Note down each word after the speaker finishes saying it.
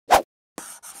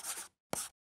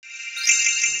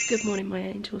Good morning, my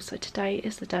angels. So today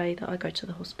is the day that I go to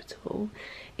the hospital.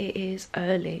 It is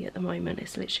early at the moment.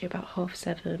 It's literally about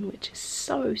 7:30, which is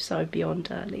so beyond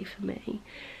early for me.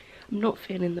 I'm not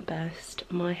feeling the best.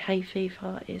 My hay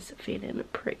fever is feeling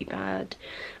pretty bad.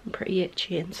 I'm pretty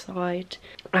itchy inside,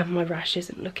 and my rash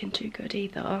isn't looking too good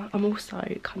either. I'm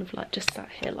also kind of like just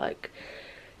sat here like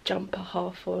jumper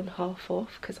half on half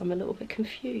off because I'm a little bit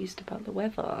confused about the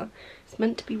weather. It's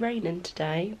meant to be raining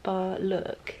today, but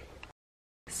look.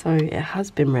 So it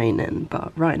has been raining,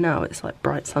 but right now it's like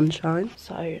bright sunshine,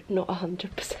 so not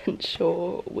 100%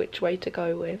 sure which way to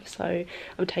go with. So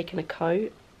I'm taking a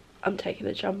coat, I'm taking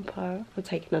a jumper, I'm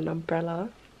taking an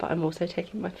umbrella, but I'm also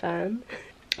taking my fan.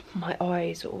 My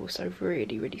eyes are also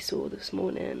really sore this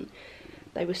morning.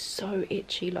 They were so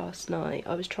itchy last night.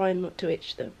 I was trying not to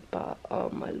itch them, but oh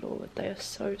my lord, they are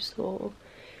so sore.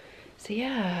 So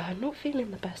yeah, I'm not feeling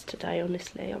the best today,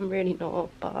 honestly. I'm really not,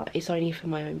 but it's only for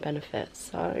my own benefit,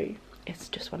 so it's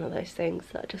just one of those things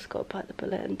that I just got to bite the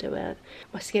bullet and do it.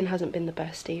 My skin hasn't been the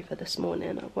best either this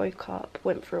morning. I woke up,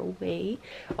 went for a wee.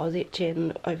 I was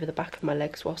itching over the back of my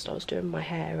legs whilst I was doing my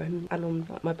hair and on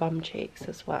like my bum cheeks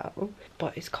as well.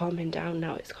 But it's calming down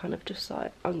now. It's kind of just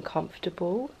like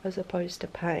uncomfortable as opposed to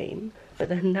pain. But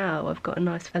then now I've got a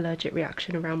nice allergic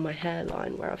reaction around my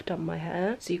hairline where I've done my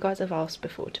hair. So you guys have asked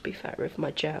before, to be fair, if my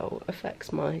gel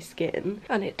affects my skin,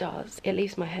 and it does. It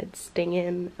leaves my head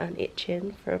stinging and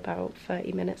itching for about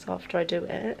 30 minutes after I do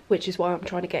it, which is why I'm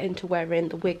trying to get into wearing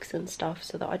the wigs and stuff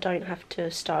so that I don't have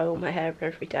to style my hair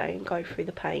every day and go through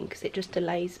the pain, because it just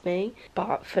delays me.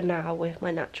 But for now, with my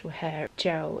natural hair,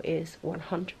 gel is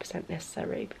 100%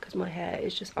 necessary because my hair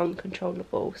is just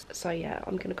uncontrollable. So yeah,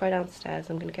 I'm gonna go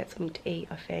downstairs, I'm gonna get something to eat,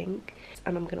 I think,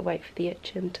 and I'm gonna wait for the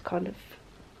itching to kind of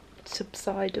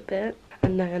subside a bit,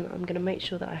 and then I'm gonna make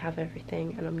sure that I have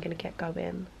everything and I'm gonna get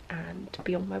going and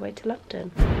be on my way to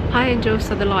London. Hi Angel,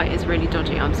 so the light is really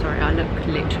dodgy, I'm sorry, I look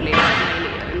literally like an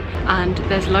alien, and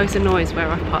there's loads of noise where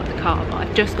I've parked the car, but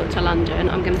I've just got to London.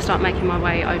 I'm going to start making my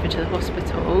way over to the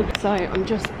hospital, so I'm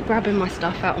just grabbing my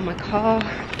stuff out of my car.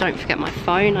 Don't forget my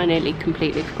phone, I nearly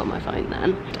completely forgot my phone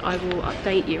then. I will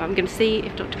update you. I'm going to see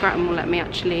if Dr. Grattan will let me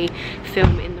actually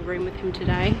film in the room with him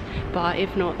today, but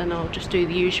if not, then I'll just do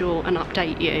the usual and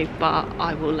update you, but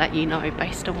I will let you know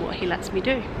based on what he lets me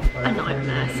do. A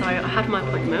nightmare. So I had my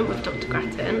appointment with Dr.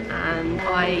 Grattan and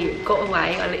I got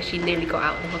away. I literally nearly got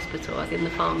out of the hospital. I was in the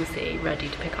pharmacy ready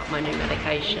to pick up my new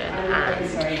medication,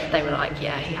 and they were like,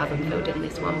 yeah, he hasn't filled in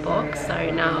this one box. So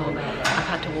now I've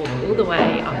had to walk all the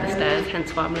way up the stairs,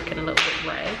 hence why I'm looking a little bit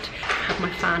red. I had my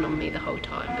fan on me the whole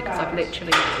time because I've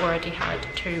literally already had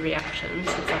 2 reactions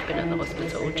since I've been in the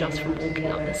hospital just from walking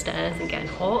up the stairs and getting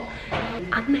hot.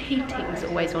 And the heating's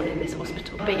always on in this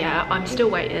hospital. But yeah, I'm still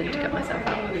waiting to get myself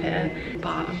out of here,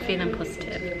 but I'm feeling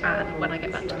positive, and when I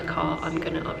get back to the car I'm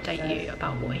going to update you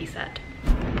about what he said.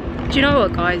 Do you know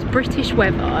what, guys? British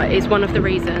weather is one of the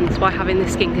reasons why having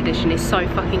this skin condition is so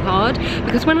fucking hard,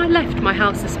 because when I left my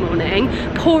house this morning,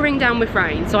 pouring down with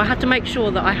rain, so I had to make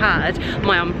sure that I had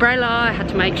my umbrella, I had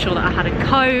to make sure that I had a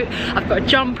coat, I've got a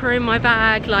jumper in my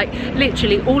bag, like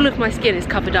literally all of my skin is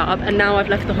covered up, and now I've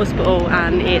left the hospital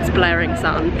and it's blaring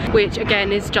sun, which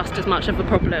again is just as much of a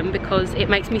problem because it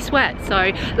makes me sweat.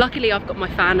 So luckily I've got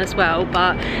my fan as well,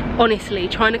 but honestly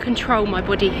trying to control my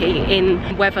body heat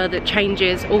in weather that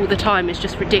changes all the time is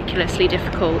just ridiculously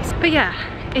difficult. But yeah,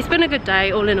 it's been a good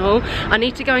day all in all. I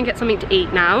need to go and get something to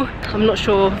eat now. I'm not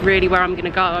sure really where I'm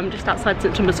gonna go. I'm just outside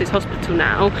St Thomas's Hospital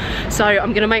now, so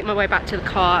I'm gonna make my way back to the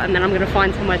car and then I'm gonna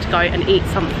find somewhere to go and eat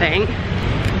something.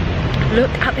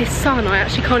 Look at this sun, I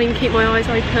actually can't even keep my eyes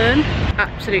open.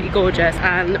 Absolutely gorgeous,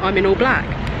 and I'm in all black.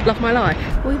 Love my life.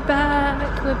 We're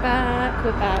back, we're back,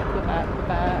 we're back, we're back, we're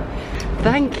back.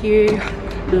 Thank you,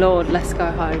 Lord, let's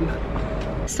go home.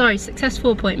 So,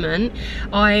 successful appointment.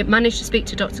 I managed to speak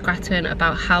to Dr. Grattan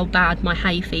about how bad my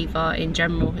hay fever in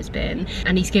general has been,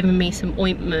 and he's given me some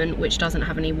ointment which doesn't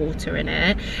have any water in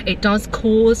it. It does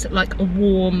cause like a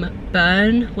warm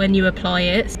burn when you apply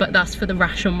it, but that's for the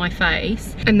rash on my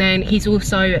face. And then he's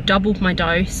also doubled my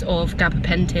dose of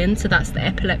gabapentin, so that's the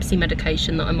epilepsy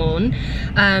medication that I'm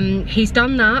on. He's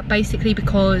done that basically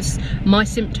because my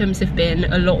symptoms have been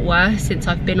a lot worse since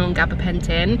I've been on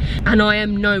gabapentin, and I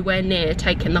am nowhere near taking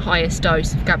taken the highest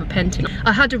dose of gabapentin.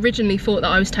 I had originally thought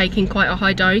that I was taking quite a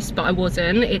high dose, but I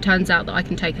wasn't. It turns out that I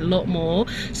can take a lot more.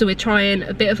 So we're trying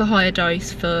a bit of a higher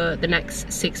dose for the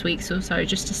next 6 weeks or so,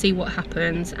 just to see what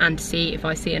happens and to see if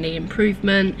I see any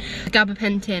improvement.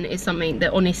 Gabapentin is something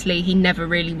that honestly he never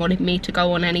really wanted me to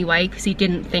go on anyway, because he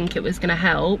didn't think it was going to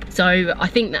help. So I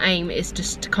think the aim is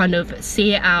just to kind of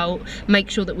see it out, make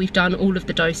sure that we've done all of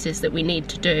the doses that we need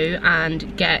to do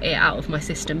and get it out of my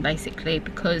system basically,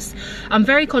 because I'm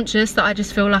very conscious that I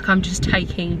just feel like I'm just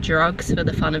taking drugs for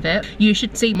the fun of it. You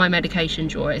should see my medication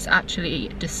drawer. It's actually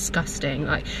disgusting.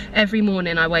 Like every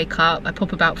morning I wake up, I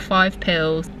pop about 5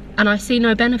 pills and I see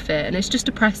no benefit, and it's just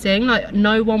depressing. Like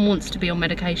no one wants to be on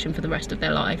medication for the rest of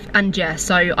their life. And yeah,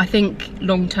 so I think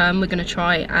long term we're going to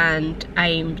try and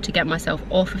aim to get myself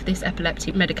off of this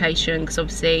epileptic medication, because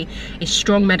obviously it's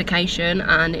strong medication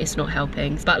and it's not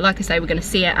helping. But like I say, we're going to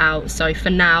see it out. So for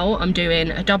now I'm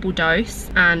doing a double dose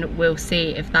and we'll see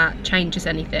if that changes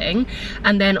anything.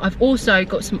 And then I've also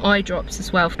got some eye drops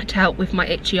as well to help with my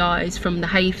itchy eyes from the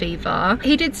hay fever.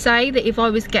 He did say that if I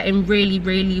was getting really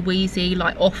wheezy,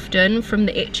 like often from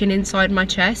the itching inside my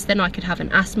chest, then I could have an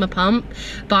asthma pump,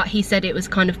 but he said it was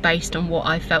kind of based on what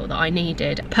I felt that I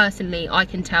needed. Personally, I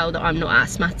can tell that I'm not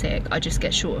asthmatic. I just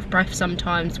get short of breath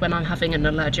sometimes when I'm having an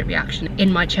allergic reaction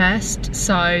in my chest,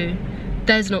 so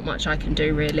there's not much I can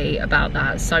do really about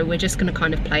that. So we're just going to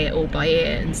kind of play it all by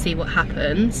ear and see what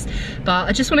happens. But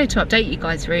I just wanted to update you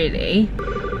guys really.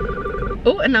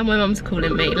 Oh, and now my mum's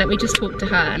calling me. Let me just talk to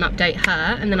her and update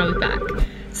her, and then I'll be back.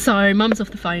 So mum's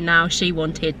off the phone now. She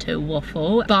wanted to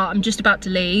waffle, but I'm just about to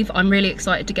leave. I'm really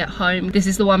excited to get home. This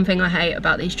is the one thing I hate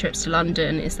about these trips to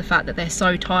London, is the fact that they're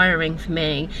so tiring for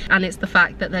me, and it's the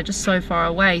fact that they're just so far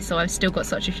away. So I've still got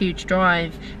such a huge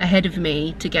drive ahead of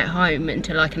me to get home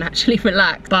until I can actually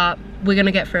relax. But we're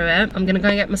gonna get through it. I'm gonna go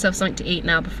and get myself something to eat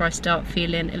now before I start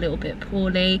feeling a little bit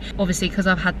poorly. Obviously, because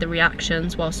I've had the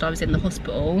reactions whilst I was in the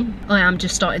hospital, I am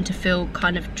just starting to feel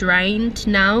kind of drained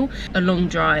now. A long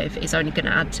drive is only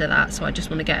gonna add to that, so I just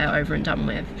want to get it over and done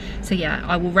with. So yeah,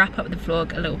 I will wrap up the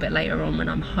vlog a little bit later on when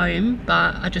I'm home,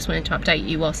 but I just wanted to update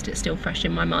you whilst it's still fresh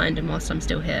in my mind and whilst I'm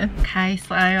still here. Okay,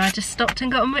 so I just stopped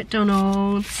and got a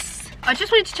McDonald's. I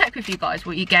just wanted to check with you guys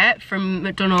what you get from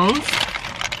McDonald's,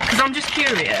 because I'm just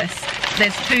curious.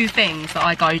 There's 2 things that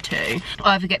I go to.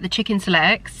 I either get the chicken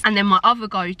selects, and then my other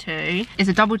go-to is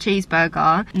a double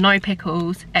cheeseburger, no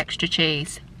pickles, extra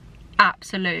cheese.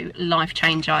 Absolute life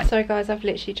changer. So guys, I've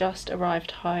literally just arrived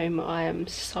home. I am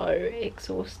so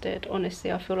exhausted.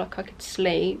 Honestly, I feel like I could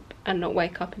sleep and not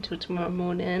wake up until tomorrow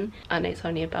morning, and it's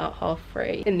only about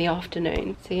 3:30 in the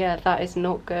afternoon. So yeah, that is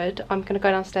not good. I'm gonna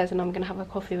go downstairs and I'm gonna have a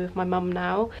coffee with my mum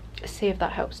now, see if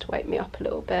that helps to wake me up a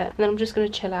little bit, and then I'm just gonna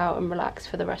chill out and relax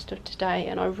for the rest of today.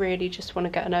 And I really just want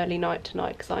to get an early night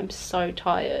tonight because I'm so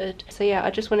tired. So yeah, I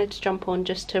just wanted to jump on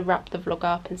just to wrap the vlog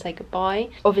up and say goodbye.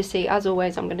 Obviously, as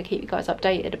always, I'm going to keep you guys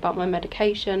updated about my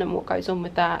medication and what goes on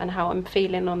with that and how I'm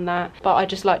feeling on that. But I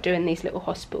just like doing these little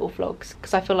hospital vlogs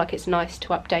because I feel like it's nice to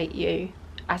update you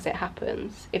as it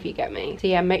happens, if you get me. So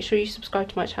yeah, make sure you subscribe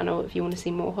to my channel if you want to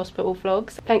see more hospital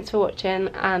vlogs. Thanks for watching,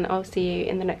 and I'll see you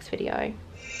in the next video.